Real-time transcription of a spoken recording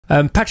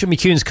Patrick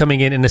McKeown's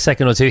coming in a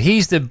second or two.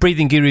 He's the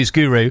Breathing Guru's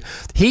guru.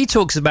 He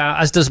talks about,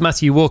 as does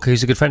Matthew Walker,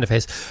 who's a good friend of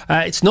his,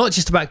 it's not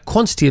just about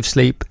quantity of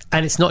sleep,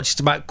 and it's not just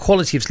about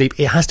quality of sleep.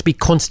 It has to be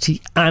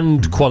quantity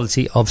and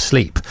quality of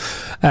sleep.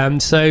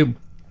 So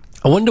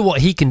I wonder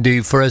what he can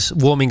do for us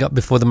warming up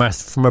before the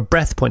marathon from a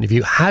breath point of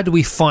view. How do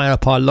we fire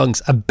up our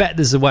lungs? I bet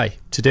there's a way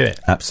to do it.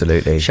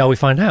 Absolutely. Shall we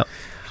find out?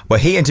 Well,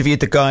 he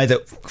interviewed the guy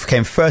that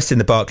came first in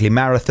the Barkley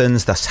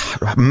Marathons, that's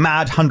a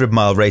mad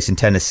 100-mile race in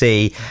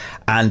Tennessee.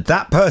 And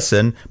that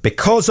person,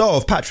 because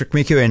of Patrick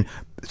McKeown,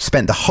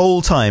 spent the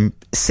whole time,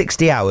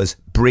 60 hours,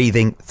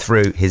 breathing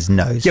through his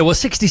nose. Yeah, well,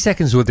 60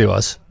 seconds will do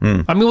us. I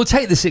mean, we'll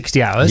take the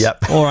 60 hours.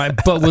 Yep. All right,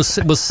 but we'll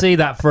see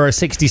that for a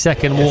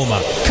 60-second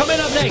warm-up. Coming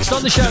up next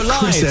on the show live.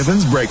 Chris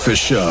Evans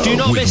Breakfast Show. Do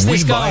not miss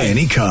this guy. We Buy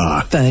Any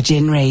Car.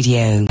 Virgin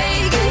Radio.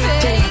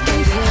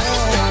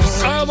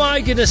 Oh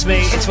my goodness me,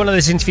 it's one of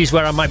those interviews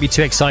where I might be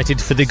too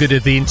excited for the good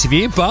of the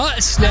interview,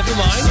 but never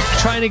mind.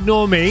 Try and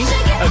ignore me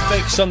and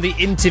focus on the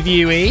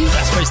interviewee.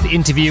 I suppose the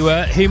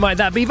interviewer. Who might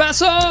that be,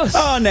 Vassos?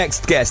 Our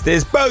next guest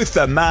is both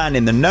a man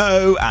in the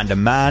know and a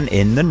man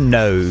in the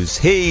nose.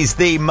 He's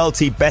the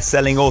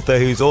multi-best-selling author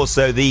who's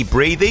also the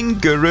Breathing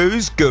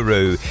Guru's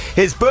guru.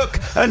 His book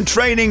and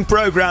training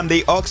program,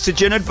 The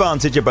Oxygen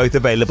Advantage, are both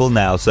available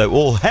now. So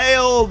all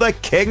hail the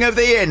king of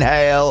the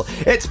inhale.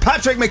 It's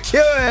Patrick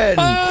McKeown.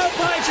 Oh,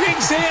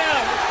 Patrick's here.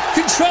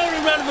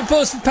 Controlling round of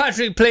applause for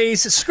Patrick,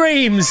 please.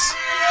 Screams.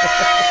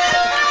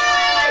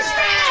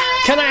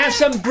 Can I have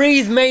some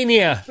breathe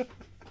mania?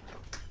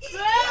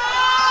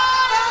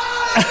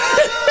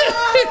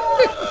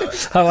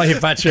 How are you,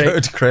 Patrick?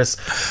 Good, Chris.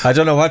 I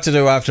don't know what to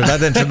do after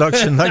that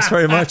introduction. Thanks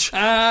very much.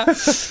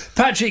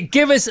 Patrick,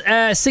 give us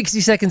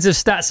 60 seconds of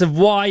stats of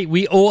why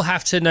we all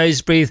have to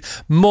nose breathe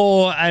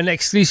more and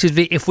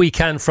exclusively, if we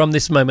can, from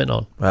this moment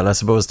on. Well, I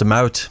suppose the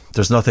mouth,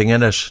 there's nothing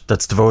in it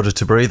that's devoted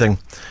to breathing.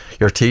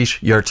 Your teeth,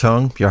 your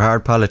tongue, your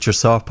hard palate, your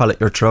soft palate,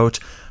 your throat,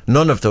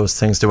 none of those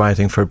things do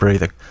anything for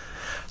breathing.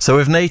 So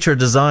if nature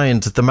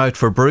designed the mouth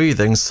for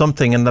breathing,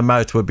 something in the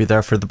mouth would be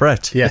there for the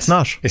breath. Yes. It's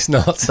not. It's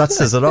not. That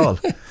says it all.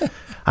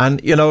 And,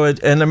 you know,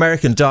 an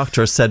American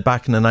doctor said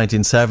back in the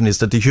 1970s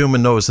that the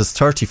human nose has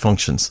 30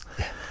 functions.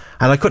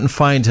 And I couldn't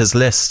find his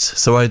list,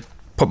 so I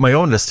put my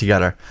own list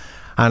together.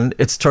 And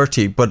it's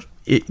 30, but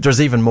there's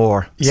even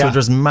more. Yeah. So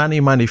there's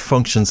many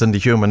functions in the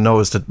human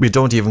nose that we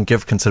don't even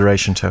give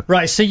consideration to.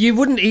 Right, so you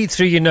wouldn't eat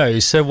through your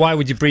nose, so why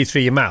would you breathe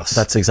through your mouth?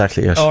 That's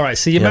exactly it. All right,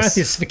 so your mouth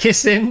is for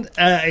kissing,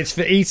 it's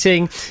for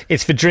eating,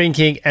 it's for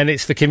drinking, and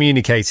it's for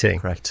communicating.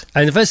 Correct.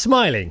 And for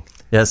smiling.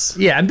 Yes.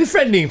 Yeah, and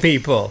befriending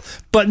people,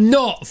 but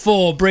not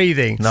for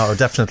breathing. No,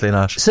 definitely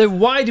not. So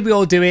why do we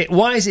all do it?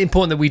 Why is it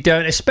important that we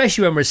don't,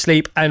 especially when we're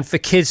asleep, and for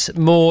kids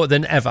more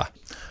than ever?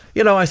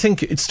 You know, I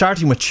think it's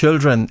starting with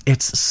children.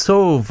 It's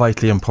so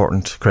vitally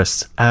important,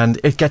 Chris, and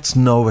it gets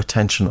no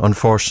attention,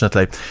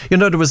 unfortunately. You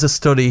know, there was a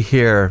study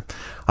here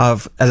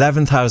of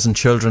 11,000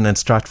 children in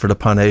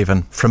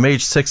Stratford-upon-Avon from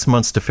age 6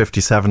 months to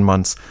 57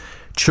 months.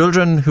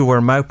 Children who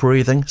were mouth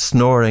breathing,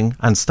 snoring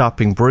and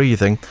stopping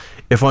breathing,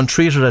 if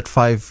untreated at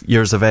 5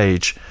 years of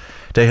age,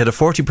 they had a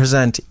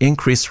 40%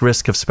 increased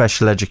risk of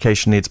special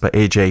education needs by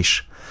age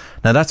 8.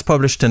 Now, that's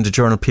published in the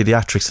journal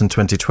Pediatrics in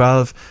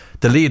 2012.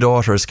 The lead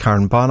author is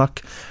Karen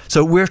Bonnock.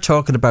 So we're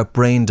talking about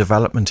brain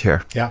development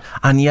here. Yeah.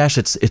 And yet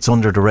it's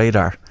under the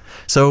radar.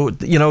 So,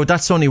 you know,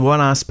 that's only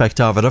one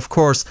aspect of it. Of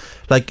course,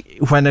 like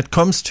when it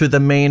comes to the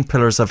main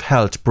pillars of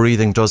health,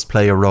 breathing does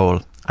play a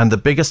role. And the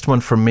biggest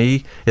one for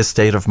me is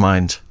state of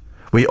mind.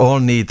 We all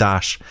need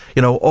that.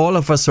 You know, all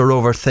of us are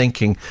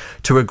overthinking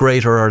to a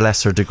greater or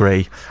lesser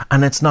degree.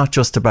 And it's not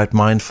just about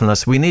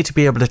mindfulness. We need to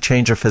be able to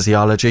change our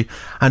physiology.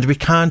 And we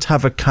can't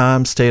have a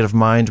calm state of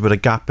mind with a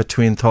gap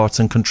between thoughts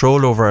and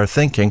control over our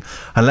thinking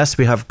unless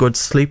we have good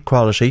sleep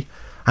quality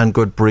and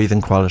good breathing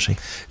quality.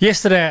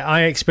 Yesterday,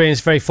 I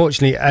experienced, very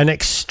fortunately, an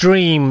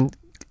extremely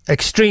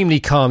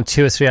calm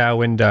 2 or 3 hour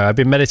window. I've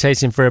been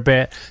meditating for a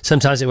bit.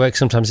 Sometimes it works,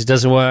 sometimes it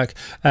doesn't work,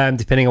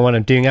 depending on what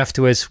I'm doing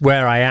afterwards,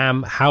 where I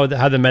am, how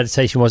the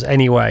meditation was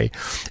anyway.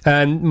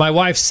 And my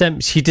wife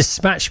she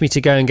dispatched me to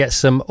go and get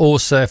some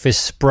all-surface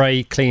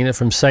spray cleaner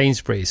from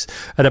Sainsbury's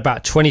at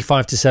about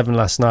 25 to 7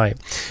 last night.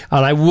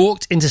 And I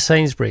walked into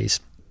Sainsbury's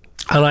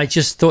and I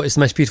just thought it's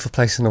the most beautiful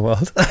place in the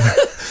world.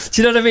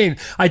 Do you know what I mean?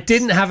 I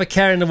didn't have a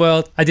care in the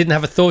world. I didn't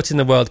have a thought in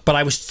the world, but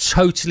I was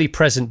totally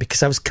present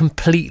because I was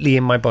completely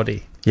in my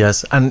body.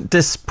 Yes, and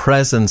this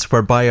presence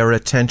whereby our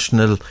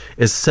attention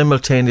is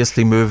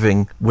simultaneously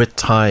moving with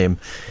time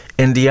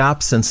in the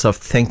absence of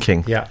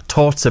thinking. Yeah.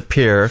 Thoughts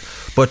appear,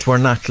 but we're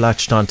not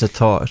latched on to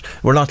thought.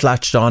 We're not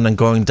latched on and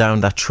going down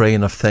that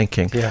train of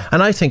thinking. Yeah.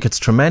 And I think it's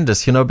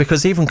tremendous, you know,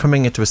 because even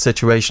coming into a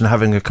situation,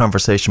 having a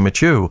conversation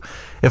with you,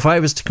 if I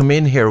was to come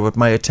in here with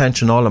my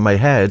attention all in my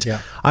head,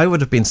 I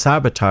would have been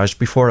sabotaged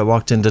before I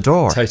walked in the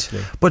door.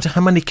 Totally. But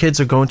how many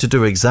kids are going to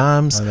do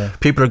exams?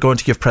 People are going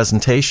to give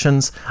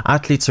presentations.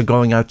 Athletes are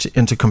going out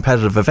into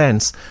competitive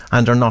events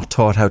and are not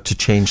taught how to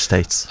change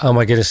states. Oh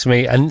my goodness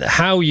me. And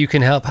how you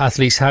can help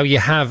athletes, how you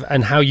have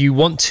and how you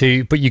want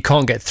to, but you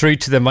can't get through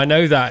to them. I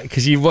know that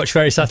because you watch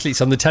various athletes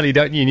on the telly,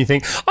 don't you? And you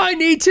think, I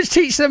need to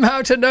teach them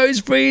how to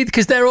nose breathe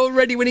because they're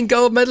already winning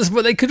gold medals,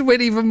 but they could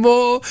win even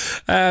more.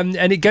 And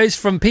it goes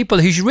from people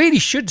who really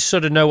should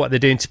sort of know what they're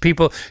doing to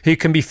people who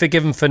can be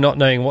forgiven for not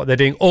knowing what they're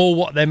doing or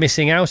what they're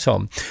missing out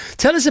on.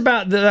 Tell us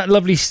about that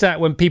lovely stat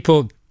when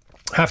people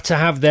have to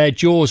have their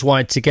jaws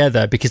wide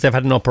together because they've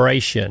had an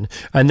operation,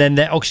 and then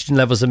their oxygen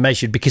levels are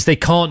measured because they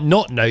can't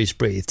not nose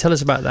breathe. Tell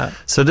us about that.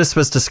 So this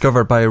was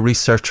discovered by a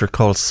researcher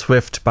called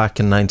Swift back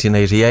in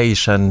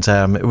 1988, and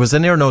it was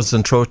an ear, nose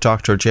and throat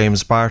doctor,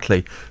 James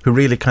Bartley, who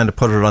really kind of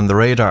put it on the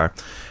radar.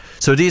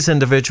 So these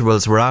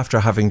individuals were after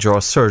having jaw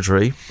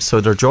surgery,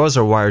 so their jaws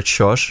are wired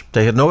shut.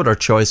 They had no other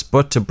choice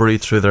but to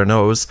breathe through their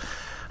nose,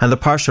 and the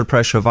partial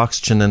pressure of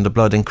oxygen in the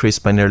blood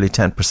increased by nearly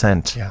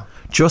 10%. Yeah.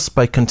 Just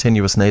by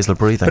continuous nasal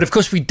breathing. But of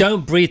course we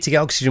don't breathe to get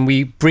oxygen,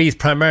 we breathe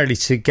primarily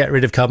to get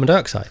rid of carbon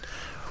dioxide.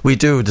 We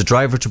do. The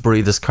driver to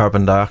breathe is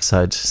carbon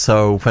dioxide.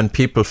 So when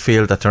people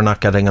feel that they're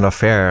not getting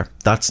enough air,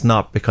 that's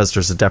not because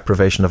there's a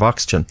deprivation of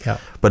oxygen,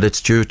 but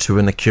it's due to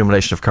an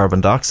accumulation of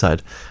carbon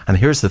dioxide. And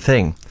here's the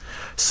thing.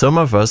 Some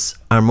of us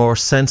are more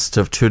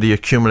sensitive to the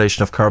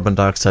accumulation of carbon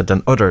dioxide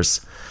than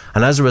others.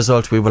 And as a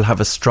result, we will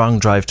have a strong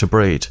drive to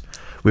breathe.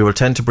 We will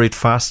tend to breathe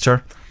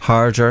faster,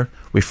 harder.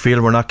 We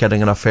feel we're not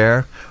getting enough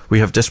air. We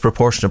have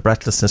disproportionate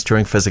breathlessness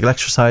during physical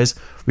exercise.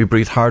 We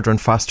breathe harder and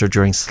faster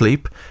during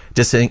sleep.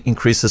 This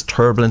increases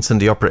turbulence in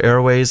the upper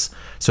airways.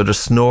 So there's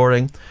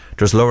snoring.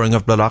 There's lowering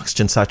of blood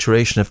oxygen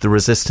saturation if the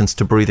resistance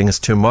to breathing is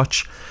too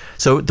much.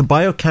 So the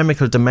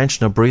biochemical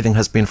dimension of breathing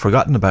has been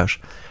forgotten about.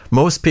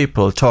 Most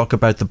people talk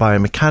about the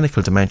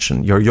biomechanical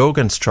dimension, your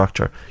yoga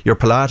instructor, your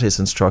Pilates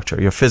instructor,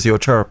 your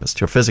physiotherapist,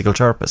 your physical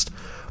therapist.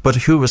 But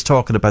who was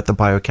talking about the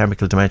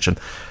biochemical dimension?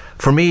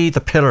 For me, the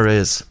pillar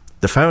is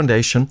the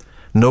foundation,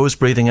 nose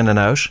breathing in and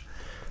out,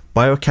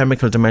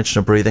 biochemical dimension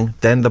of breathing,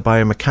 then the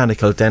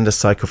biomechanical, then the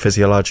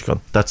psychophysiological.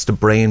 That's the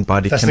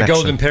brain-body connection. That's the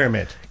golden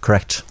pyramid.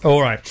 Correct.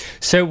 All right.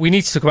 So we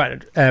need to talk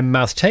about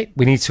mouth tape.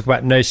 We need to talk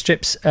about nose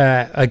strips.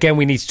 Again,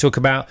 we need to talk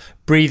about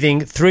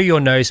breathing through your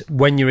nose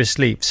when you're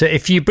asleep. So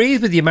if you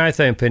breathe with your mouth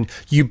open,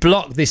 you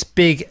block this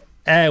big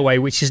airway,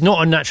 which is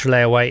not a natural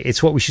airway.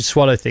 It's what we should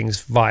swallow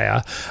things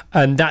via,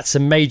 and that's a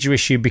major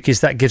issue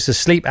because that gives us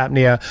sleep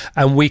apnea,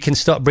 and we can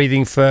stop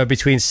breathing for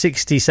between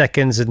 60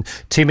 seconds and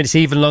 2 minutes,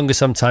 even longer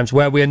sometimes,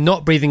 where we're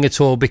not breathing at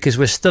all because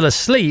we're still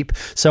asleep.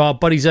 So our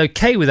body's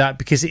okay with that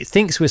because it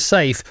thinks we're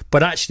safe,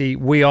 but actually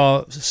we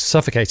are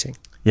suffocating.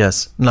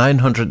 Yes,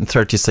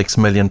 936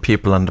 million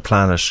people on the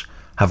planet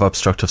have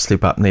obstructive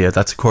sleep apnea.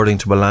 That's according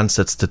to a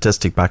Lancet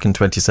statistic back in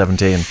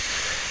 2017.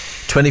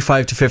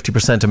 25 to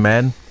 50% of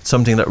men,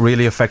 something that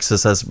really affects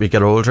us as we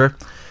get older.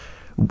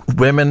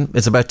 Women,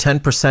 it's about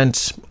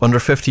 10% under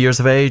 50 years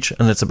of age,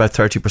 and it's about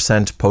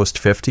 30% post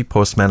 50,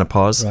 post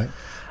menopause. Right.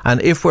 And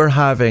if we're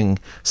having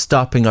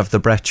stopping of the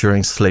breath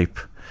during sleep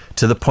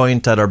to the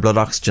point that our blood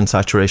oxygen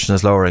saturation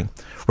is lowering,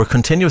 we're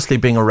continuously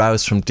being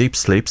aroused from deep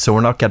sleep, so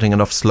we're not getting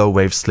enough slow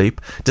wave sleep.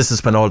 This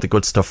is when all the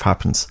good stuff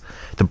happens.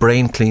 The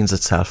brain cleans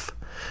itself.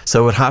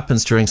 So it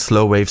happens during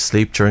slow wave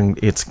sleep, during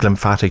its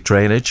lymphatic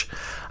drainage.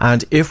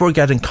 And if we're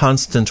getting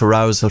constant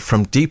arousal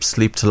from deep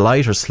sleep to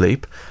lighter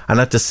sleep, and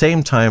at the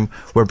same time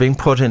we're being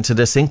put into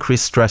this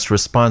increased stress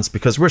response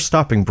because we're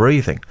stopping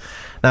breathing.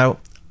 Now,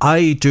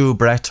 I do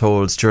breath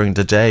holds during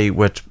the day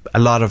with a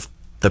lot of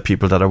the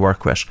people that I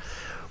work with.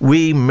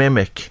 We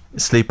mimic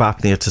sleep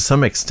apnea to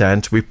some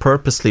extent. We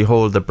purposely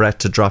hold the breath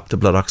to drop the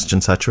blood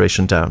oxygen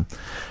saturation down.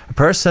 A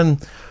person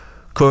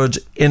could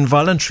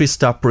involuntarily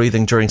stop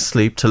breathing during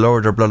sleep to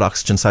lower their blood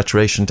oxygen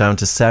saturation down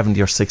to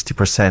 70 or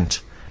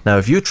 60%. Now,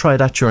 if you try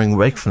that during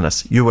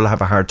wakefulness, you will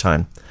have a hard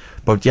time.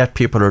 But yet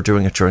people are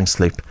doing it during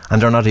sleep, and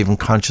they're not even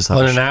conscious of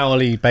it. On an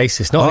hourly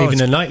basis, not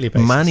even a nightly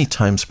basis. Many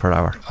times per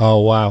hour. Oh,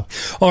 wow.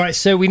 All right,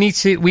 so we need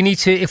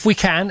to, if we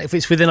can, if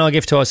it's within our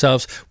gift to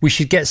ourselves, we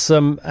should get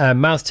some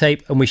mouth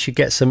tape and we should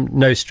get some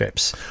nose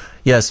strips.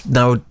 Yes.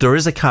 Now, there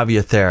is a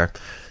caveat there.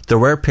 There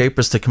were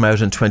papers to come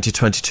out in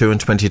 2022 and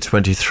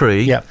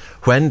 2023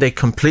 when they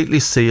completely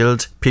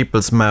sealed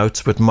people's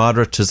mouths with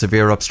moderate to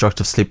severe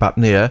obstructive sleep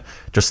apnea.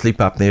 Their sleep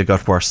apnea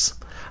got worse.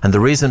 And the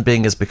reason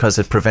being is because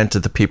it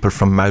prevented the people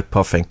from mouth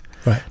puffing.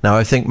 Right. Now,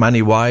 I think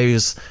many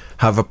wives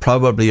have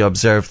probably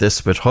observed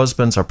this with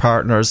husbands or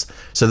partners.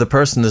 So the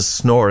person is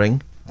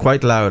snoring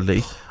quite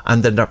loudly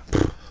and then they're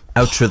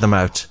out through the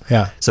mouth.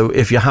 Yeah. So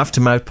if you have to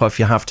mouth puff,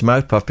 you have to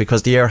mouth puff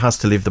because the air has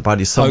to leave the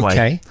body some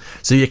way.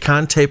 So you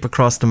can't tape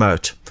across the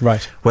mouth.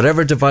 Right.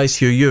 Whatever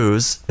device you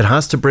use, it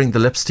has to bring the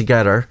lips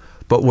together,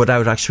 but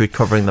without actually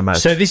covering the mouth.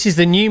 So this is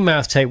the new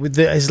mouth tape with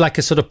it's like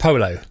a sort of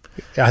polo.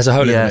 It has a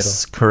hole in the middle.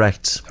 Yes,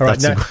 correct. All right.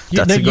 That's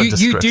a good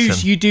description.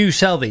 You do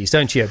sell these,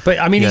 don't you? But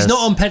I mean, he's not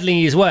on peddling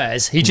his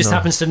wares. He just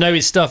happens to know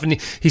his stuff,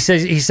 and he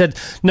said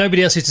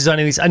nobody else is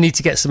designing these. I need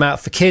to get some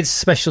out for kids,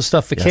 special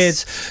stuff for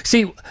kids.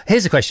 See,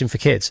 here's a question for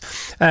kids,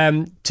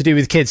 to do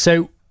with kids.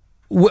 So,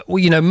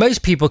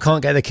 most people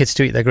can't get their kids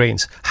to eat their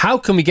greens. How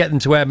can we get them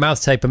to wear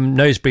mouth tape and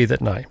nose breathe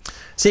at night?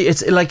 See,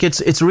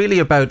 it's really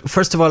about,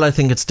 first of all, I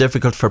think it's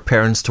difficult for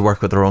parents to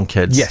work with their own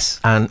kids. Yes.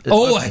 And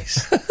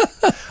always.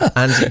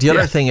 And the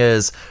other thing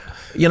is,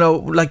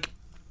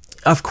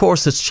 of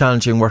course it's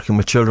challenging working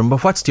with children,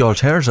 but what's the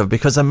alternative?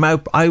 Because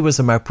I was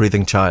a mouth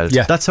breathing child.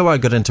 Yeah. That's how I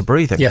got into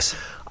breathing. Yes.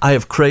 I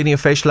have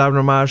craniofacial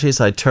abnormalities,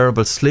 I had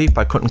terrible sleep,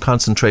 I couldn't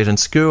concentrate in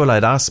school, I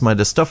had asthma, I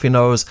had a stuffy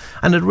nose,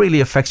 and it really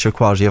affects your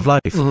quality of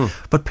life.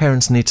 But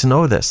parents need to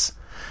know this.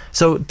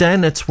 So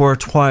then it's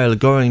worthwhile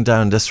going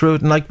down this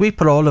route. And we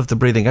put all of the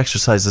breathing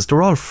exercises,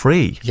 they're all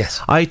free.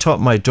 Yes. I taught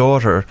my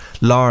daughter,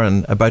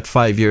 Lauren, about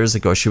 5 years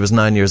ago. She was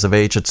 9 years of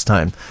age at the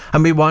time.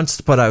 And we wanted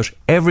to put out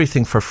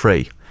everything for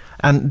free.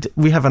 And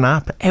we have an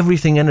app,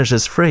 everything in it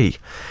is free.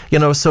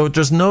 So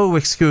there's no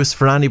excuse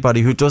for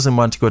anybody who doesn't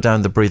want to go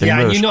down the breathing route.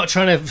 Yeah, and you're not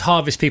trying to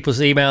harvest people's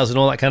emails and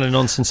all that kind of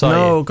nonsense, are you?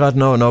 No, God,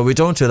 no, we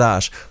don't do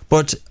that.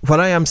 But what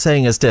I am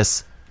saying is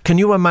this. Can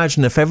you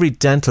imagine if every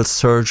dental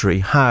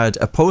surgery had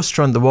a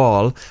poster on the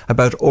wall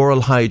about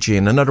oral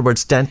hygiene? In other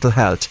words, dental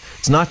health.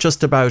 It's not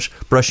just about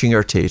brushing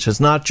your teeth.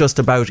 It's not just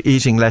about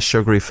eating less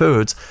sugary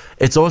foods.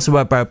 It's also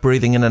about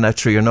breathing in and out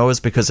through your nose,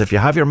 because if you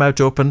have your mouth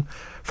open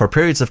for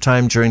periods of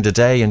time during the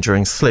day and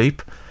during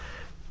sleep,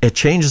 it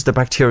changes the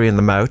bacteria in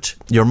the mouth.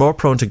 You're more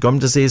prone to gum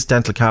disease,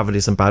 dental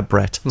cavities and bad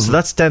breath. So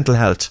that's dental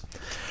health.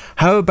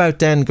 How about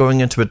then going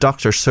into a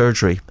doctor's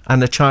surgery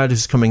and a child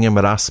who's coming in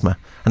with asthma,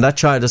 and that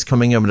child is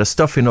coming in with a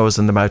stuffy nose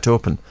and the mouth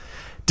open?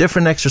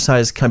 Different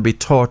exercise can be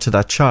taught to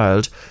that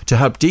child to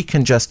help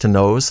decongest the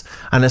nose,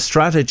 and a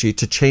strategy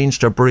to change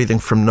their breathing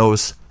from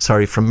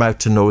mouth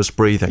to nose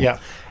breathing. Yeah.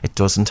 It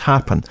doesn't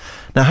happen.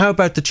 Now, how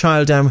about the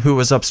child who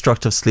has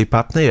obstructive sleep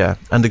apnea,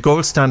 and the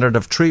gold standard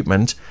of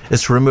treatment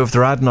is to remove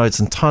their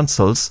adenoids and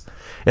tonsils?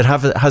 It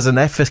has an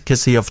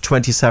efficacy of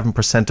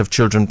 27% of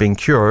children being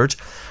cured.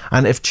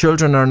 And if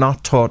children are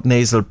not taught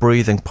nasal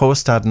breathing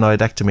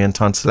post-adenoidectomy and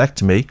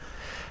tonsillectomy,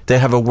 they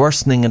have a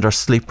worsening in their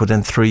sleep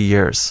within 3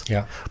 years.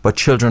 Yeah. But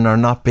children are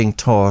not being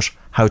taught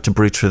how to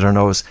breathe through their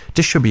nose.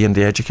 This should be in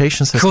the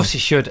education system. Of course it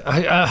should.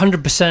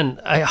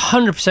 100%.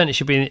 100% it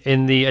should be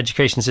in the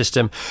education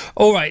system.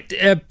 All right.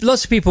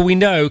 Lots of people we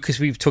know, because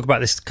we talk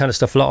about this kind of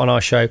stuff a lot on our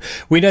show,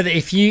 we know that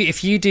if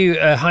you do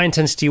a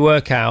high-intensity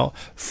workout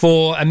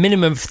for a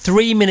minimum of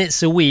 3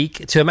 minutes a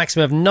week to a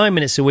maximum of 9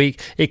 minutes a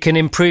week, it can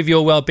improve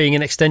your well-being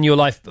and extend your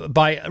life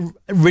by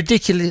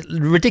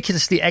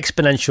ridiculously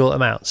exponential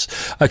amounts.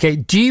 Okay,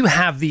 do you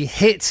have the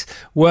HIIT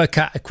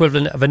workout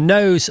equivalent of a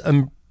nose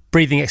and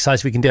breathing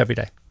exercise we can do every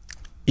day?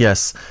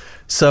 Yes.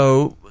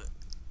 So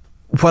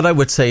what I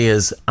would say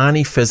is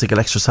any physical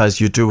exercise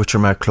you do with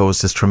your mouth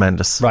closed is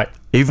tremendous. Right.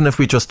 Even if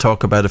we just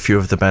talk about a few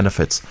of the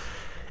benefits,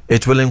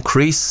 it will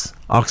increase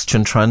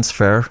oxygen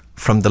transfer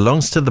from the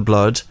lungs to the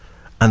blood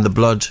and the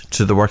blood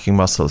to the working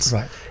muscles.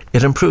 Right.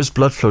 It improves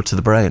blood flow to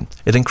the brain.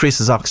 It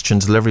increases oxygen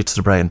delivery to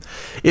the brain.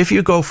 If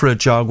you go for a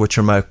jog with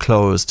your mouth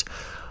closed,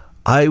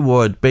 I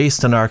would,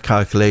 based on our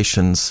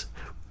calculations,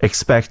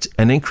 expect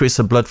an increase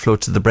of blood flow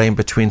to the brain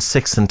between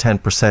 6 and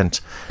 10%.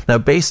 Now,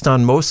 based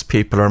on most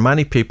people, or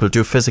many people,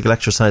 do physical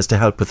exercise to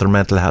help with their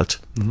mental health.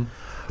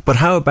 But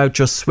how about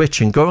just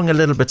switching, going a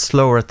little bit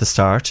slower at the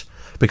start,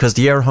 because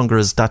the air hunger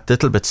is that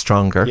little bit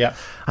stronger. Yeah.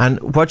 And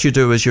what you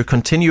do is you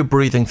continue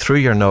breathing through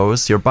your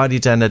nose. Your body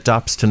then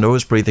adapts to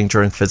nose breathing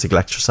during physical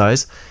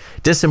exercise.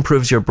 This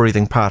improves your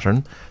breathing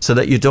pattern so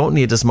that you don't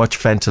need as much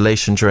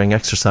ventilation during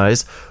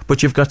exercise,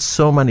 but you've got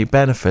so many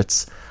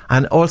benefits.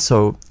 And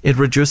also, it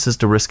reduces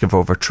the risk of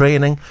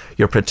overtraining.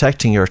 You're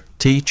protecting your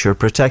teeth, you're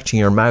protecting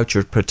your mouth,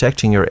 you're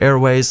protecting your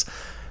airways.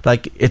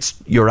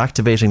 You're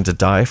activating the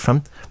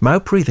diaphragm.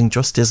 Mouth breathing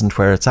just isn't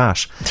where it's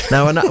at.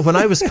 Now, when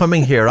I was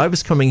coming here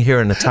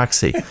in a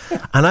taxi,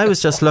 and I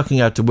was just looking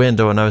out the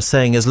window and I was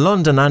saying, is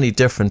London any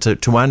different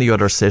to any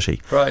other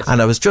city? Right.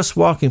 And I was just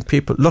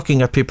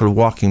looking at people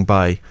walking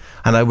by,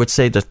 and I would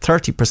say that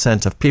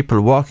 30% of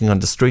people walking on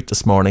the street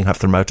this morning have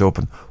their mouth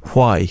open.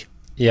 Why?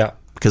 Yeah.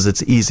 Because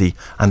it's easy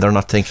and they're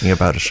not thinking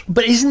about it.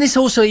 But isn't this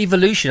also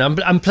evolution?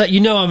 I'm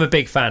a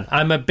big fan.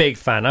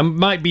 I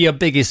might be your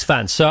biggest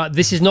fan. So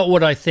this is not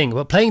what I think.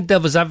 But playing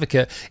devil's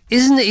advocate,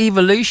 isn't it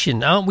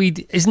evolution? Aren't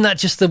we? Isn't that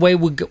just the way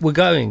we're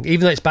going?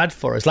 Even though it's bad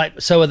for us,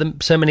 like so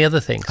many other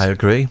things. I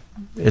agree.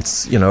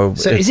 It's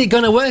So is it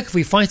going to work if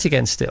we fight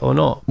against it or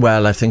not?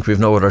 Well, I think we've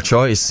no other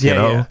choice.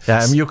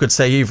 You could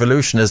say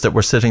evolution is that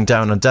we're sitting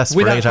down on desks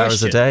for 8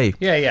 hours a day.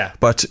 Yeah.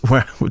 But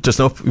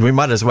we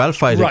might as well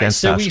fight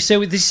against that.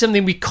 So this is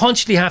something we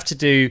consciously have to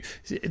do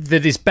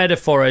that is better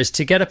for us,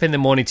 to get up in the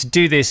morning to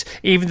do this,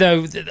 even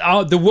though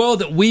the world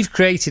that we've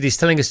created is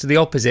telling us to the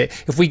opposite.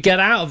 If we get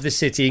out of the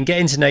city and get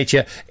into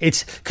nature,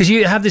 it's because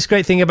you have this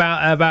great thing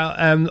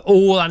about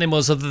all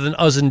animals other than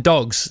us and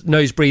dogs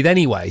nose breathe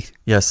anyway.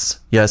 Yes.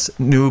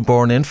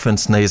 Newborn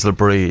infants nasal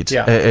breathe.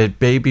 Yeah. A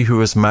baby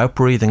who is mouth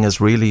breathing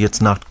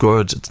it's not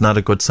good. It's not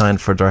a good sign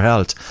for their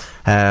health.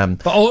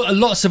 But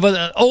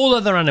all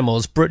other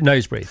animals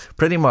nose breathe.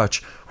 Pretty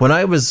much. When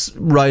I was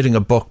writing a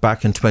book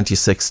back in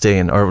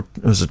 2016, or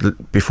was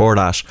it before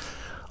that,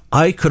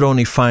 I could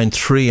only find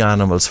 4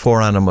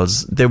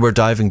 animals. They were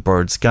diving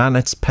birds: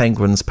 gannets,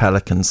 penguins,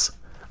 pelicans,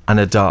 and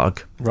a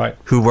dog. Right.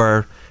 Who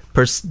were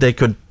they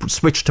could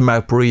switch to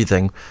mouth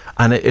breathing,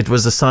 and it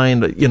was a sign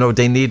that, you know,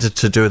 they needed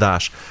to do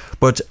that.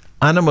 But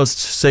animals,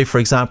 say for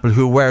example,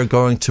 who were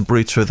going to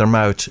breathe through their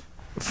mouth,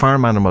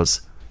 farm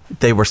animals,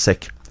 they were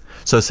sick.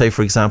 So say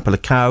for example, a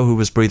cow who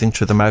was breathing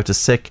through the mouth is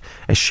sick,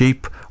 a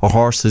sheep, a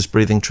horse who's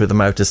breathing through the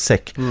mouth is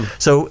sick.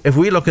 So if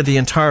we look at the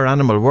entire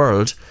animal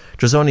world,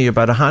 there's only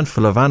about a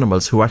handful of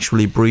animals who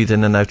actually breathe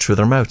in and out through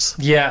their mouths.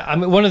 Yeah, I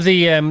mean, one of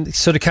the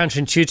sort of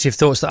counterintuitive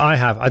thoughts that I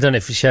have, I don't know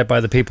if it's shared by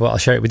other people, I'll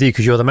share it with you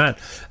because you're the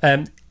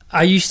man.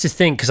 I used to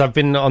think, because I've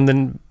been on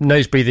the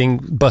nose breathing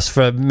bus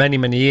for many,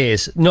 many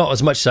years, not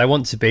as much as I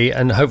want to be,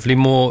 and hopefully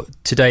more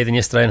today than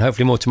yesterday, and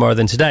hopefully more tomorrow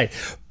than today.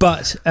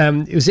 But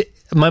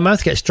my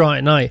mouth gets dry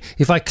at night.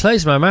 If I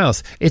close my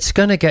mouth, it's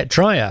going to get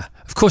drier.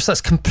 Of course,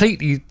 that's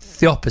completely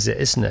the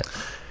opposite, isn't it?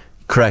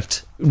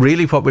 Correct.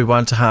 Really what we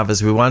want to have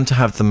is we want to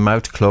have the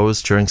mouth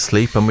closed during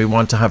sleep, and we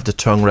want to have the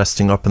tongue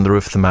resting up in the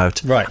roof of the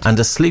mouth. Right. And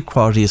the sleep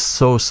quality is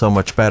so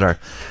much better.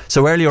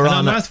 So earlier on...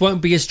 our mouth won't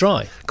be as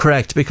dry.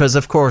 Correct, because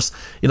of course,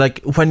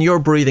 like when you're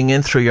breathing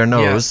in through your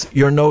nose,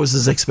 your nose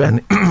is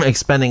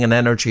expending an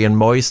energy and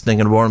moistening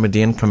and warming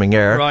the incoming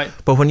air. Right.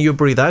 But when you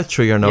breathe out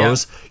through your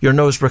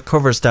nose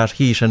recovers that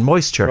heat and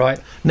moisture. Right.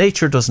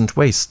 Nature doesn't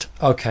waste.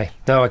 Okay.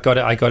 No, I got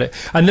it.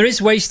 And there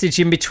is wastage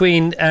in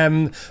between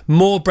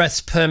more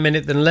breaths per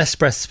minute than less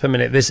breaths per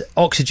minute. There's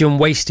oxygen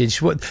wastage,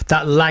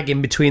 that lag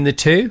in between the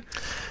two.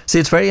 See,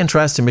 it's very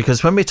interesting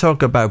because when we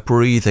talk about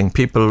breathing,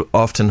 people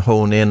often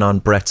hone in on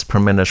breaths per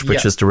minute,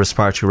 which is the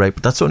respiratory rate,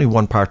 but that's only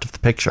one part of the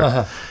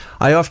picture.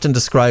 I often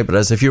describe it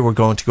as if you were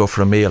going to go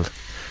for a meal.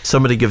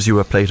 Somebody gives you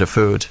a plate of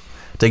food.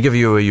 They give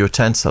you a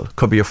utensil,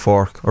 could be a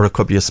fork or it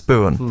could be a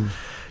spoon.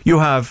 You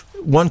have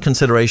one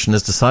consideration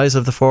is the size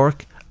of the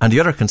fork, and the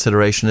other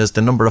consideration is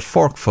the number of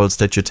forkfuls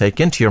that you take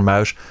into your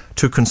mouth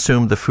to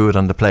consume the food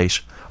on the plate.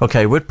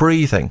 Okay, with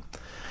breathing,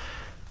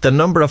 the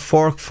number of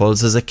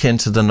forkfuls is akin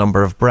to the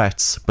number of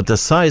breaths, but the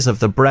size of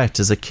the breath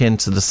is akin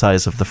to the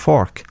size of the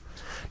fork.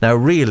 Now,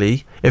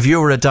 really, if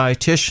you were a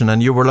dietitian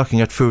and you were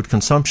looking at food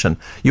consumption,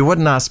 you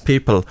wouldn't ask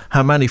people,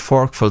 how many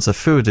forkfuls of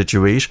food did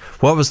you eat?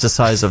 What was the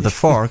size of the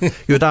fork?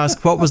 You'd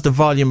ask, what was the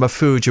volume of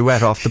food you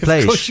ate off the plate?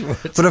 Of course you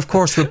would. But of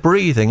course, with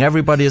breathing,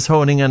 everybody is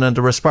honing in on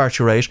the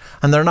respiratory rate,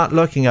 and they're not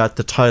looking at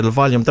the tidal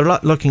volume. They're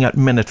not looking at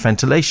minute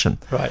ventilation.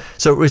 Right.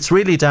 So it's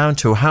really down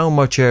to how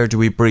much air do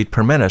we breathe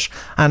per minute.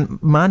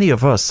 And many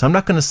of us, I'm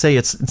not going to say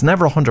it's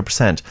never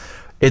 100%.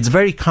 It's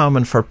very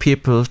common for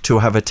people to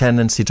have a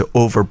tendency to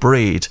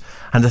overbreathe.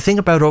 And the thing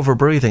about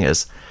overbreathing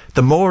is,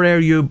 the more air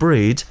you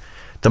breathe,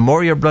 the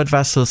more your blood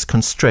vessels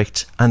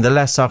constrict and the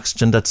less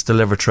oxygen that's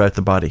delivered throughout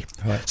the body.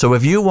 Right. So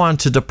if you want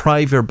to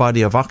deprive your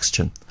body of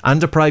oxygen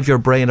and deprive your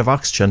brain of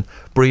oxygen,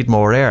 breathe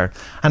more air.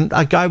 And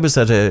a guy was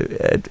at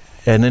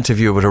an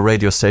interview with a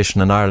radio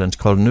station in Ireland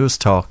called News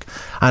Talk,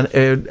 and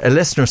a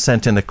listener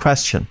sent in a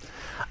question.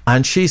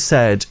 And she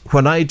said,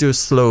 when I do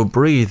slow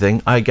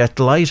breathing, I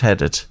get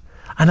lightheaded.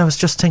 And I was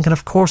just thinking,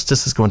 of course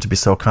this is going to be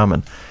so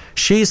common.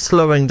 She's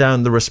slowing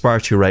down the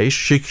respiratory rate.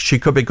 She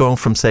could be going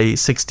from, say,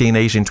 16,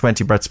 18,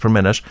 20 breaths per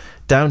minute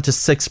down to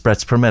 6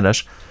 breaths per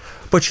minute.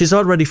 But she's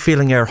already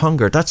feeling air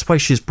hunger. That's why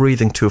she's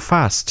breathing too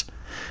fast.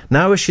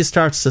 Now as she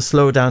starts to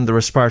slow down the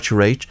respiratory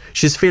rate,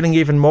 she's feeling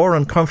even more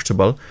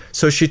uncomfortable.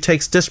 So she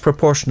takes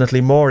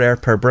disproportionately more air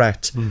per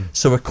breath.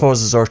 So it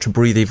causes her to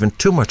breathe even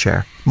too much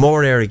air.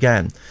 More air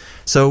again.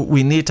 So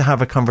we need to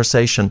have a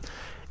conversation.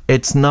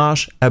 It's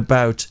not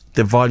about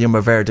the volume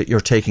of air that you're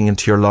taking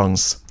into your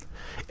lungs.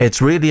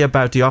 It's really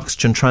about the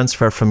oxygen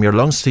transfer from your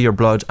lungs to your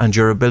blood and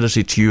your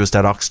ability to use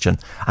that oxygen.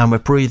 And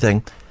with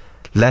breathing,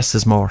 less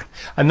is more.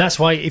 And that's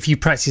why if you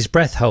practice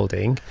breath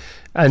holding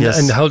and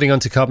holding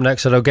onto carbon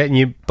dioxide or getting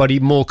your body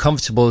more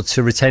comfortable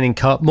to retaining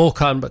more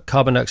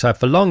carbon dioxide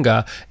for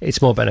longer,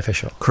 it's more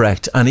beneficial.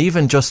 Correct. And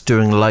even just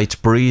doing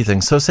light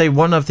breathing. So say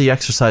one of the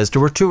exercises,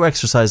 there were 2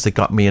 exercises that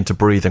got me into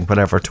breathing,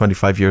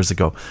 25 years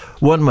ago.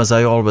 One was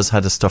I always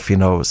had a stuffy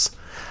nose.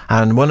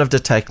 And one of the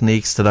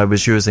techniques that I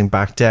was using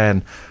back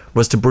then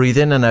was to breathe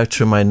in and out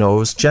through my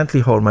nose,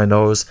 gently hold my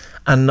nose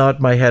and nod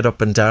my head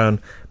up and down,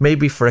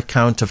 maybe for a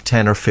count of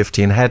 10 or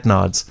 15 head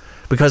nods.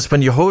 Because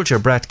when you hold your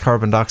breath,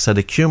 carbon dioxide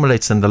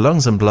accumulates in the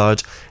lungs and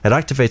blood, it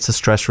activates a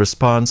stress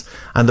response,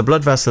 and the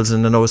blood vessels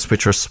in the nose,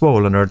 which are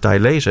swollen or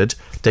dilated,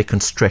 they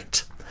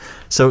constrict.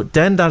 So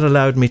then that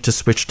allowed me to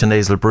switch to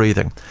nasal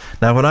breathing.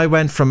 Now, when I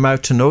went from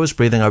mouth to nose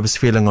breathing, I was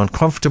feeling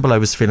uncomfortable, I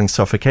was feeling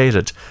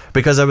suffocated,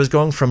 because I was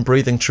going from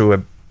breathing through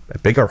a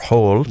bigger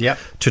hole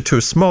to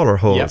 2 smaller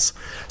holes.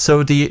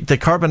 So the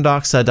carbon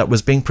dioxide that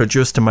was being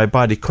produced in my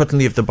body couldn't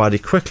leave the body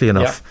quickly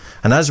enough.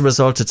 And as a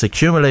result, it's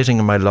accumulating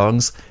in my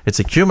lungs, it's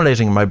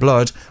accumulating in my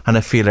blood, and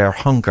I feel air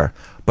hunger.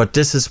 But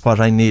this is what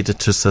I needed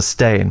to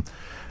sustain.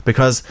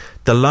 Because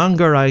the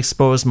longer I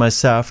expose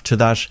myself to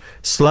that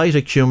slight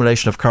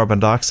accumulation of carbon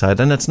dioxide,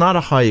 and it's not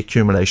a high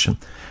accumulation,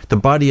 the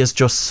body is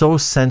just so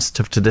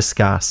sensitive to this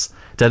gas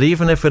that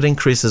even if it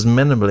increases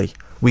minimally,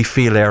 we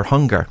feel air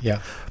hunger.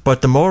 Yeah.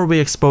 But the more we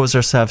expose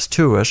ourselves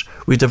to it,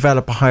 we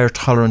develop a higher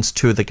tolerance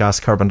to the gas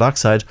carbon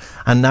dioxide,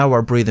 and now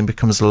our breathing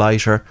becomes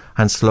lighter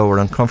and slower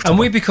and comfortable. And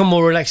we become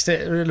more relaxed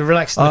in the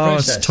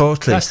process. It's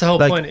totally. That's the whole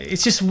point.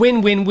 It's just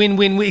win, win, win,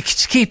 win. We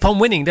just keep on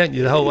winning, don't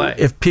you, the whole way?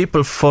 If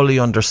people fully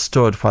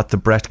understood what the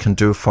breath can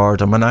do for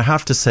them, and I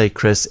have to say,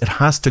 Chris, it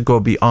has to go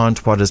beyond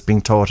what is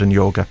being taught in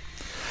yoga.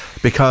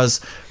 Because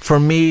for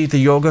me, the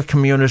yoga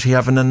community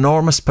have an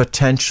enormous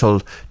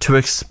potential to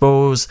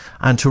expose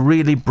and to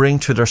really bring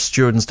to their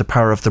students the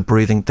power of the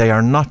breathing. They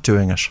are not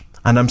doing it.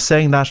 And I'm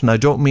saying that, and I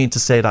don't mean to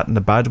say that in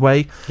a bad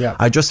way. Yeah.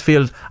 I just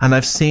feel, and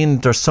I've seen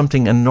there's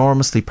something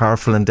enormously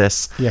powerful in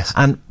this. Yes.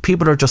 And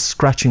people are just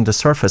scratching the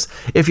surface.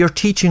 If you're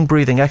teaching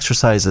breathing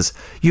exercises,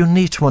 you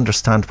need to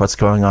understand what's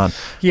going on.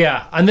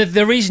 Yeah, and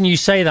the reason you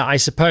say that, I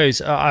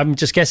suppose, I'm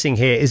just guessing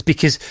here, is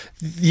because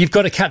you've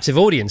got a captive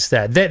audience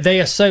there.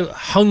 They are so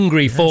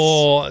hungry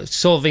for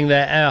solving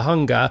their air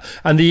hunger,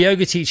 and the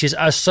yoga teachers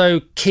are so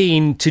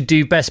keen to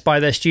do best by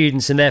their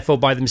students and therefore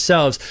by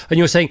themselves. And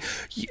you're saying,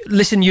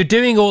 listen, you're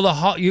doing all the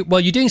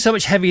you're doing so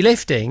much heavy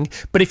lifting,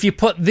 but if you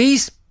put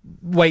these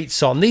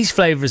weights on, these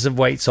flavors of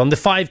weights on, the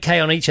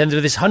 5k on each end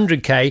of this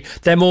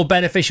 100k, they're more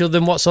beneficial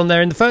than what's on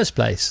there in the first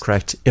place.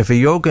 Correct. If a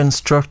yoga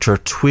instructor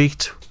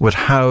tweaked with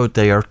how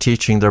they are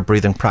teaching their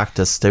breathing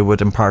practice, they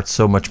would impart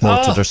so much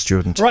more to their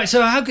student. Right,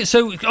 so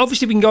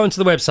obviously we can go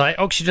onto the website,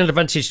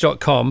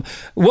 oxygenadvantage.com.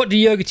 What do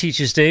yoga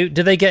teachers do?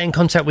 Do they get in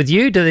contact with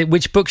you?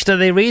 Which books do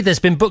they read? There's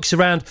been books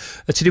around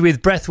to do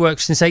with breathwork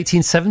since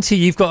 1870.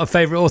 You've got a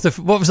favourite author.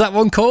 What was that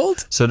one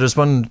called? So there's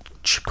one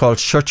called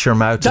Shut Your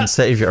Mouth and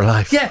Save Your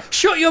Life. Yeah,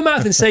 Shut Your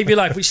Mouth and Save Your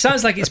Life, which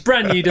sounds like it's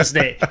brand new,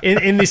 doesn't it?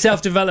 In the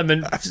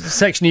self-development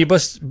section of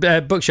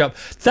your bookshop.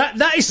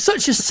 That is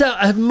such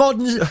a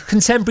modern,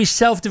 contemporary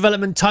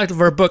self-development title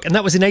for a book, and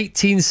that was in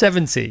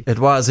 1870. It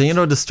was, and you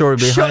know the story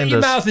behind it. Shut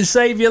Your Mouth and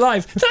Save Your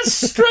Life. That's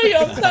straight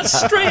up. That's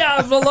straight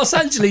out of Los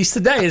Angeles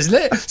today, isn't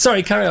it?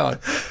 Sorry, carry on.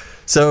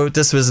 So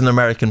this was an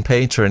American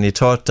painter, and he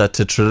thought that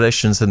the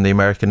traditions in the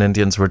American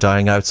Indians were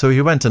dying out, so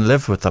he went and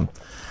lived with them.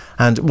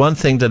 And one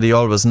thing that he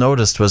always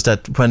noticed was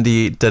that when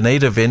the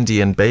native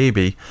Indian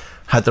baby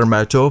had their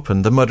mouth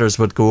open, the mothers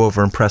would go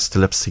over and press the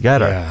lips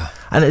together. Yeah.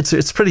 And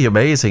it's pretty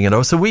amazing, you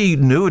know. So we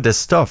knew this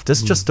stuff.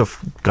 This just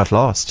stuff got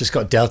lost. Just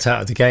got dealt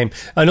out of the game.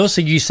 And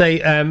also you say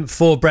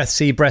for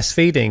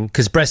breastfeeding,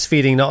 because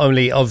breastfeeding not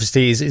only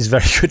obviously is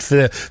very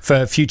good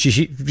for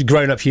future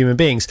grown-up human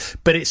beings,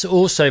 but it's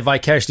also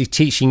vicariously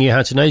teaching you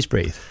how to nose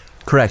breathe.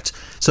 Correct.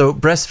 So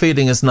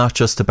breastfeeding is not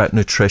just about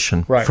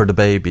nutrition for the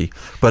baby,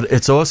 but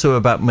it's also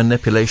about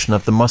manipulation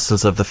of the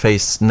muscles of the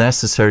face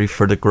necessary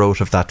for the growth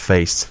of that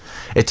face.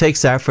 It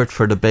takes effort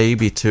for the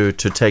baby to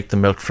take the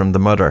milk from the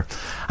mother.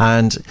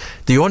 And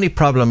the only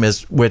problem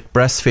is with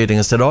breastfeeding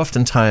is that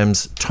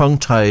oftentimes tongue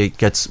tie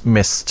gets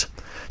missed.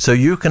 So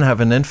you can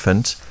have an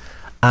infant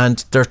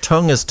and their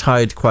tongue is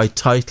tied quite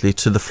tightly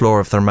to the floor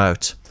of their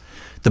mouth.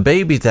 The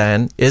baby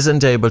then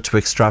isn't able to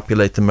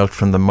extrapolate the milk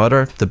from the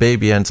mother. The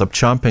baby ends up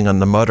chomping on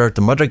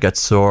the mother gets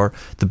sore,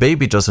 the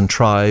baby doesn't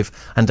thrive,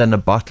 and then a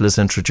bottle is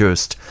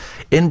introduced.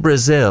 In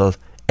Brazil,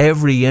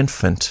 every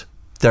infant,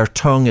 their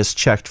tongue is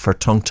checked for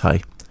tongue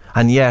tie.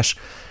 And yet,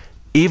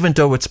 even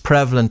though it's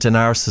prevalent in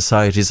our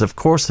societies, of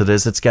course it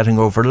is, it's getting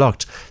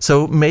overlooked.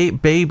 So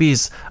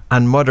babies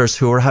and mothers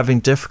who are having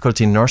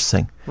difficulty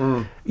nursing,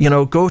 you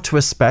know, go to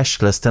a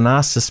specialist and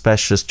ask the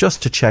specialist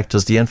just to check,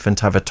 does the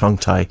infant have a tongue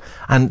tie?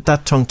 And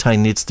that tongue tie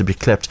needs to be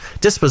clipped.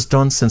 This was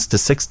done since the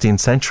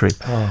 16th century.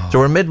 There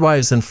were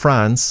midwives in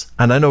France,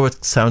 and I know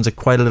it sounds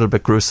quite a little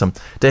bit gruesome,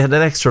 they had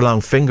an extra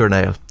long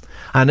fingernail.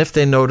 And if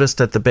they noticed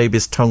that the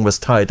baby's tongue was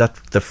tied, the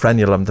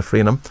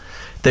frenulum,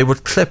 they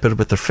would clip it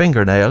with their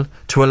fingernail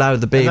to allow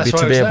the baby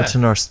to be able to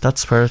nurse.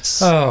 That's where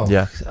it's... Oh,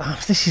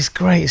 this is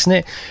great, isn't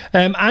it?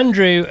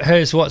 Andrew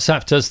has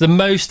WhatsApped us the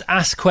most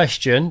asked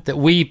question that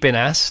we've been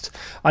asked.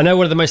 I know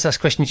one of the most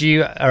asked questions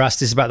you are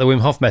asked is about the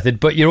Wim Hof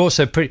method, but you're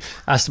also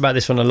asked about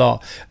this one a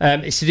lot.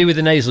 It's to do with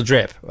the nasal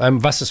drip.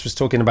 Vassos was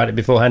talking about it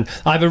beforehand.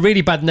 I have a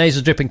really bad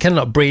nasal drip and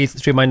cannot breathe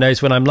through my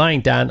nose when I'm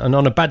lying down, and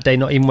on a bad day,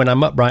 not even when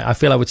I'm upright, I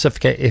feel I would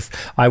suffocate if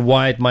I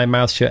wired my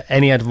mouth shut.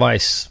 Any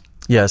advice?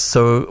 Yes,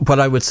 so what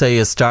I would say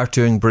is start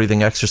doing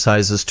breathing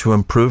exercises to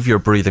improve your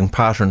breathing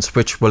patterns,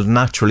 which will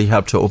naturally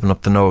help to open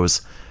up the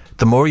nose.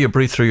 The more you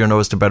breathe through your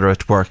nose, the better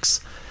it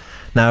works.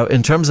 Now,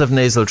 in terms of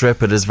nasal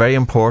drip, it is very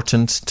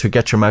important to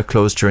get your mouth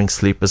closed during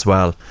sleep as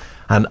well.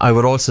 And I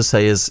would also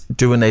say is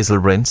do a nasal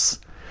rinse.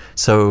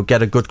 So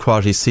get a good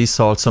quality sea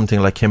salt, something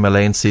like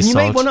Himalayan sea salt.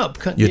 You make one up?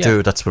 You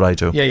do, that's what I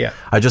do. Yeah.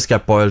 I just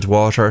get boiled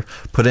water,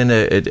 put in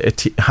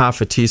half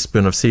a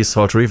teaspoon of sea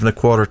salt or even a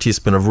quarter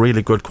teaspoon of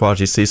really good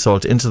quality sea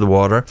salt into the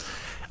water.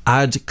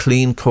 Add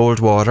clean cold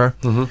water,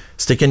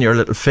 stick in your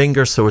little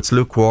finger so it's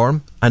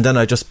lukewarm, and then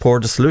I just pour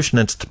the solution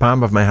into the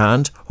palm of my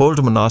hand, hold it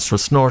in my nostril,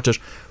 snort it,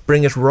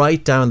 bring it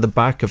right down the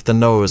back of the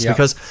nose,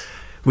 because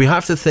we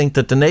have to think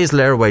that the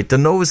nasal airway, the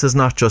nose is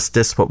not just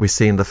this, what we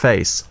see in the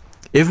face.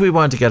 If we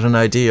want to get an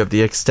idea of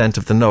the extent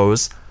of the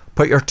nose,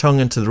 put your tongue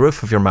into the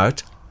roof of your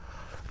mouth,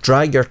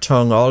 drag your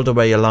tongue all the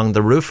way along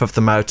the roof of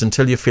the mouth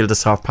until you feel the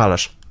soft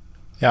palate.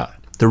 Yeah.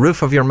 The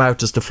roof of your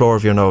mouth is the floor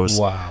of your nose.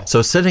 Wow.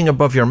 So sitting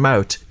above your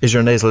mouth is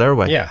your nasal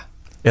airway. Yeah.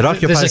 It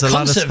occupies There's a a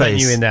lot of concert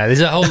space. venue in there.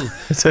 There's a whole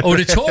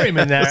auditorium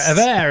in there of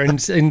air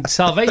and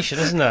salvation,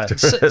 isn't there?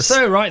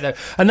 So right, though.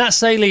 And that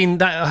saline,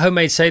 that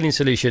homemade saline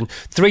solution,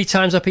 3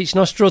 times up each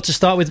nostril to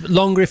start with,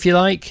 longer if you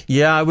like?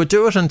 Yeah, I would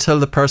do it until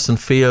the person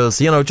feels,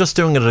 just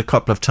doing it a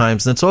couple of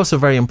times. And it's also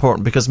very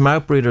important because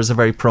mouth breathers are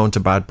very prone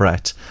to bad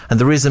breath. And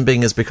the reason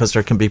being is because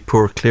there can be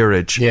poor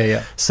clearage.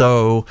 Yeah.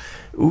 So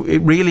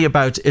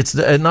it's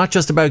not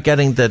just about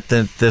getting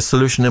the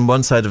solution in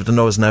one side of the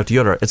nose and out the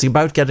other. It's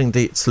about getting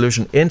the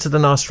solution into the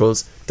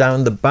nostrils,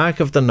 down the back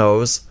of the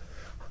nose,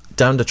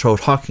 down the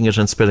throat, hawking it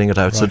and spitting it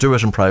out. Right. So do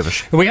it in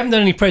private. We haven't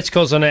done any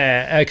protocols on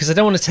air because I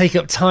don't want to take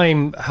up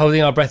time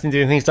holding our breath and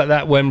doing things like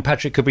that when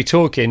Patrick could be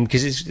talking,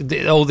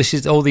 because all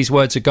these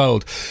words are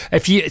gold.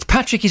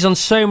 Patrick is on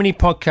so many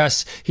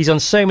podcasts, he's on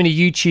so many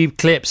YouTube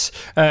clips,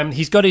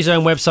 he's got his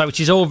own website, which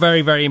is all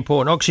very, very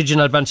important,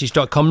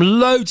 oxygenadvantage.com.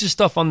 Loads of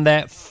stuff on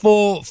there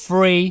for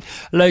free,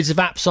 loads of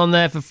apps on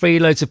there for free,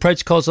 loads of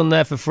protocols on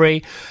there for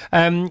free.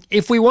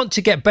 If we want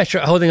to get better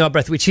at holding our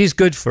breath, which is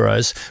good for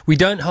us, we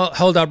don't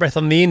hold our breath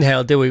on the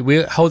inhale, do we?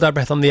 We hold our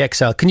breath on the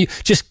exhale. Can you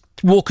just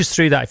walk us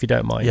through that if you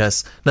don't mind?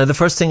 Yes. Now, the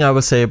first thing I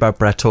will say about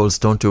breath holds,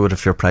 don't do it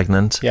if you're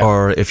pregnant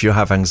or if you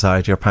have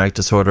anxiety or panic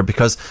disorder,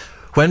 because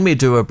when we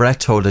do a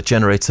breath hold, it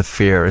generates a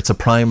fear. It's a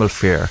primal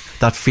fear,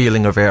 that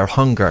feeling of air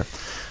hunger.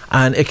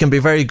 And it can be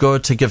very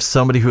good to give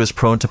somebody who is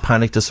prone to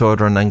panic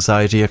disorder and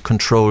anxiety a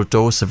controlled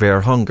dose of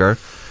air hunger,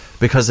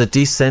 because it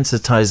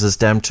desensitizes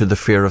them to the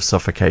fear of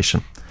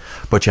suffocation.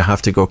 But you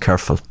have to go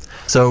careful.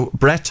 So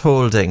breath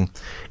holding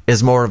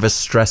is more of a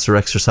stressor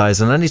exercise,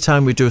 and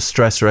anytime we do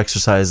stressor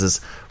exercises,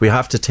 we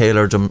have to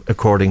tailor them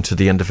according to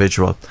the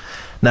individual.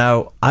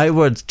 Now, I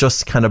would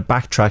just kind of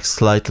backtrack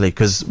slightly,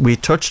 because we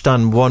touched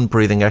on one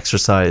breathing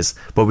exercise,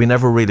 but we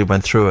never really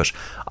went through it.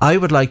 I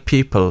would like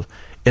people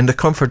in the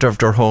comfort of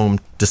their home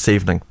this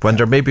evening, when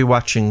they're maybe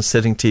watching,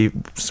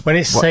 when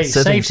it's safe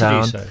to do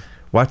so,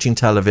 watching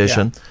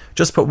television,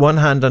 just put one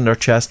hand on their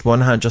chest,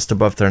 one hand just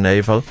above their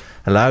navel,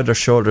 allow their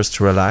shoulders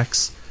to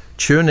relax,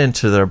 tune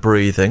into their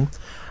breathing,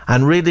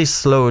 and really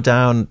slow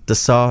down the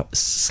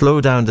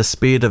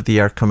speed of the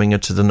air coming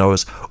into the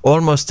nose,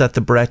 almost that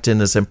the breath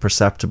in is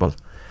imperceptible.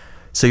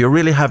 So you're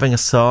really having a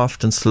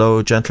soft and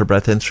slow, gentle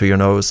breath in through your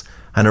nose,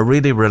 and a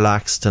really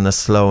relaxed and a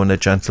slow and a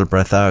gentle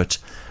breath out.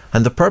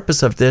 And the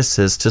purpose of this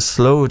is to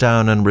slow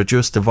down and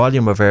reduce the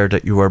volume of air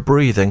that you are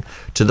breathing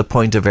to the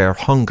point of air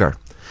hunger.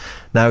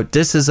 Now,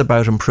 this is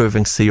about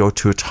improving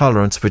CO2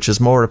 tolerance, which is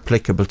more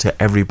applicable to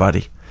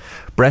everybody.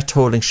 Breath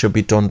holding should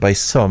be done by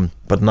some,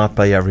 but not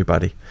by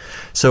everybody.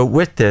 So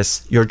with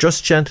this, you're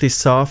just gently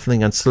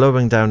softening and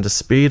slowing down the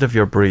speed of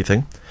your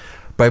breathing.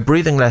 By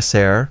breathing less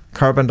air,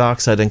 carbon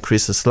dioxide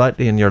increases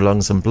slightly in your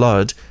lungs and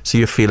blood, so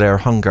you feel air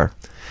hunger.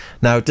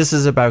 Now, this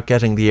is about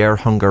getting the air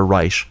hunger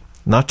right.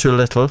 Not too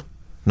little,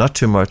 not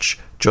too much,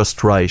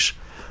 just right.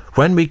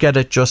 When we get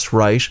it just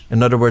right,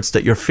 in other words,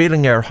 that you're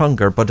feeling air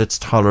hunger, but it's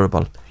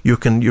tolerable, you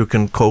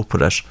can cope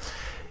with it,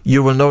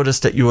 you will notice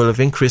that you will have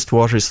increased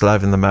watery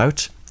saliva in the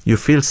mouth, you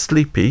feel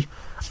sleepy,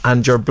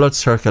 and your blood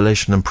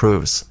circulation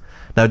improves.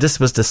 Now, this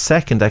was the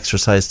second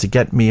exercise to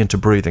get me into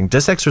breathing.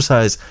 This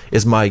exercise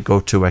is my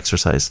go-to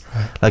exercise.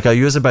 Right. Like, I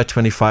use about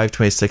 25,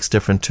 26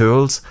 different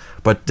tools,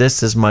 but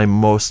this is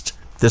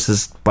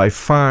by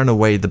far and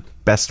away the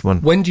best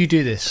one. When do you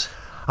do this?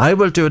 I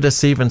will do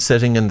this even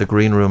sitting in the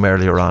green room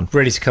earlier on.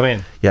 Ready to come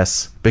in?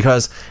 Yes,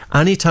 because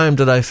any time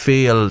that I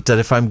feel that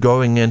if I'm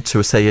going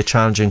into, say, a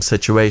challenging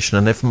situation,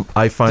 and if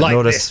I find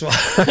this one.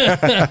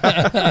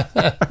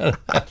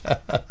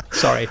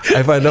 Sorry.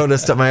 If I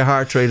notice that my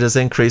heart rate is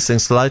increasing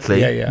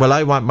slightly, well,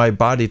 I want my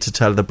body to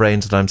tell the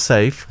brain that I'm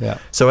safe. Yeah.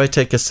 So I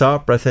take a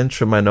soft breath in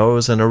through my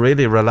nose and a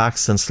really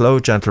relaxed and slow,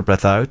 gentle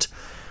breath out.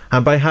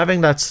 And by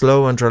having that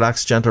slow and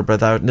relaxed, gentle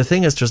breath out, and the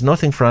thing is, there's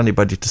nothing for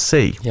anybody to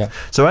see. Yeah.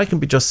 So I can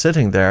be just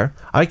sitting there,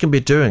 I can be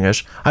doing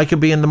it, I can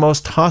be in the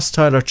most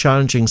hostile or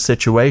challenging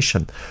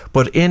situation,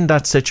 but in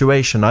that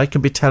situation, I can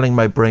be telling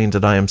my brain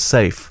that I am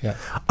safe. Yeah.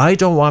 I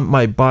don't want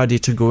my body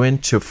to go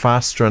into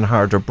faster and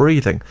harder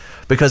breathing,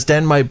 because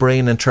then my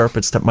brain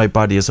interprets that my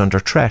body is under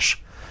threat.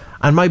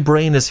 And my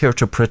brain is here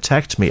to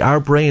protect me. Our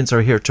brains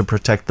are here to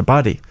protect the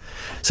body.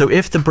 So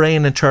if the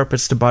brain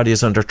interprets the body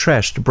as under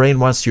threat, the brain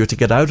wants you to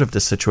get out of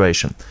this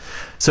situation.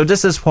 So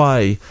this is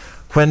why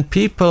when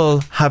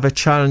people have a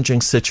challenging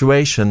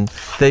situation,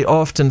 they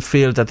often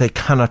feel that they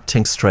cannot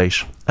think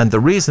straight. And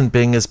the reason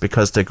being is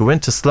because they go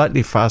into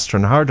slightly faster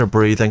and harder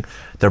breathing,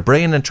 their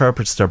brain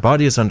interprets their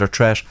body as under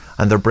threat,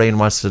 and their brain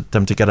wants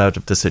them to get out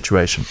of the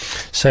situation.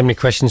 So many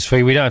questions for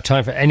you. We don't have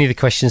time for any of the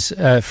questions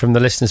from the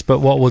listeners, but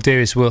what we'll do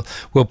is we'll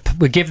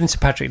give them to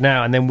Patrick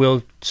now, and then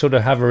we'll sort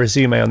of have a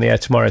resume on the air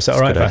tomorrow. Is that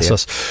all right,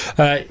 Vassos?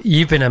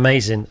 You've been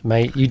amazing,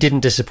 mate. You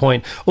didn't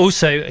disappoint.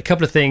 Also, a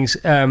couple of things.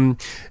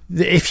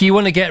 If you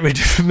want to get rid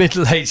of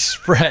middle-aged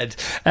spread,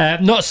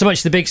 not so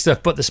much the big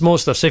stuff, but the small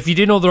stuff. So if you're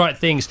doing all the right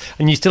things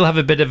and you still have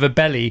a bit of a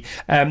belly,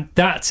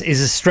 that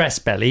is a stress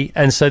belly,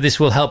 and so this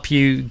will help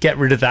you get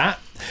rid of that.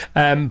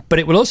 but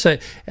it will also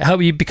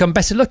help you become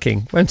better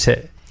looking, won't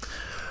it?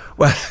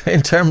 Well,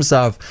 in terms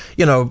of,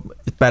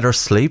 better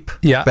sleep,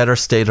 better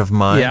state of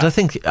mind, I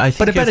think.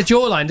 But a better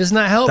jawline, doesn't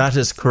that help? That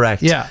is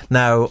correct. Yeah.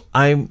 Now,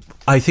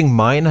 I think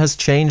mine has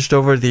changed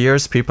over the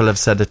years. People have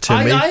said it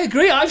to me. I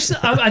agree. I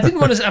didn't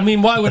want to. I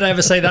mean, why would I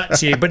ever say that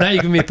to you? But now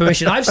you give me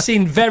permission. I've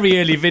seen very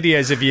early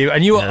videos of you,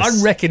 and you are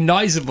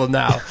unrecognisable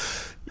now.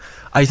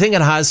 I think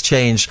it has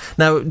changed.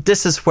 Now,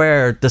 this is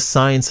where the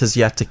science has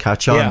yet to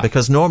catch on,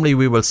 because normally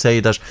we will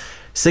say that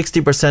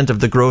 60% of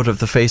the growth of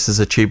the face is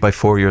achieved by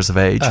 4 years of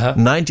age,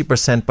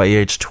 90% by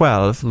age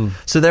 12.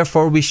 So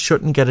therefore, we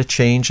shouldn't get a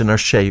change in our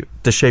shape,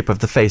 the shape of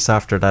the face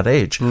after that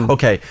age.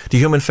 Okay, the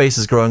human face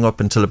is growing up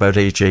until about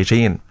age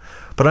 18,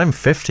 but I'm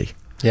 50.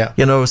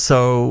 Yeah.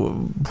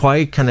 So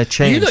why can it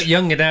change? You look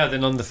younger now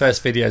than on the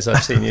first videos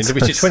I've seen you,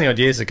 which is 20 odd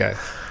years ago.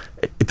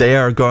 They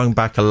are going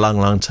back a long,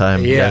 long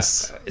time. Yeah.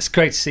 Yes. It's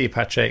great to see you,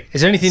 Patrick.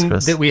 Is there anything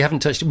that we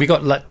haven't touched? We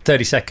got like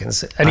 30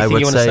 seconds. Anything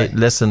you want to say?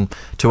 Listen,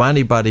 to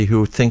anybody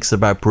who thinks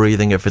about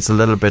breathing, if it's a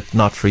little bit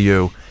not for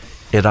you,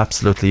 it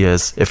absolutely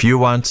is. If you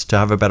want to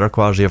have a better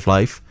quality of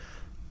life,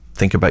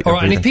 think about your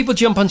breathing. And if people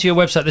jump onto your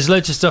website, there's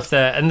loads of stuff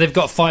there, and they've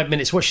got 5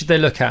 minutes. What should they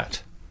look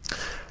at?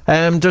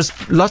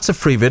 There's lots of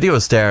free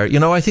videos there.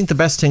 I think the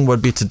best thing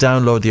would be to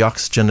download the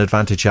Oxygen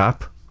Advantage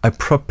app. I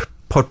put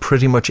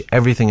pretty much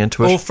everything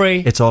into it. All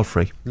free? It's all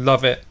free.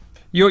 Love it.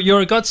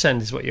 You're a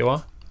godsend is what you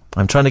are.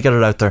 I'm trying to get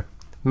it out there.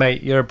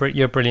 Mate, you're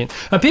brilliant.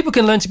 And people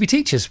can learn to be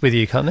teachers with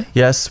you, can't they?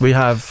 Yes, we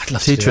have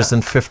teachers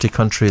in 50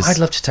 countries. I'd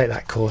love to take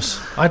that course.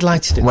 I'd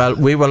like to do Well,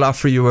 we will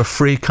offer you a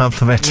free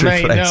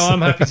complimentary place. No, I'm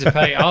happy to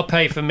pay. I'll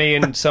pay for me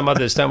and some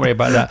others. Don't worry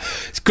about that.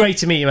 It's great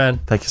to meet you, man.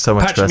 Thank you so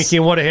much, Patrick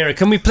McKeown, what a hero.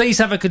 Can we please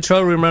have a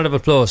control room round of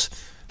applause?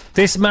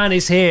 This man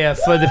is here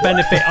for the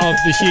benefit of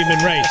the human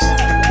race.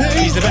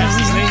 He's the best,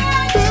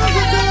 isn't he?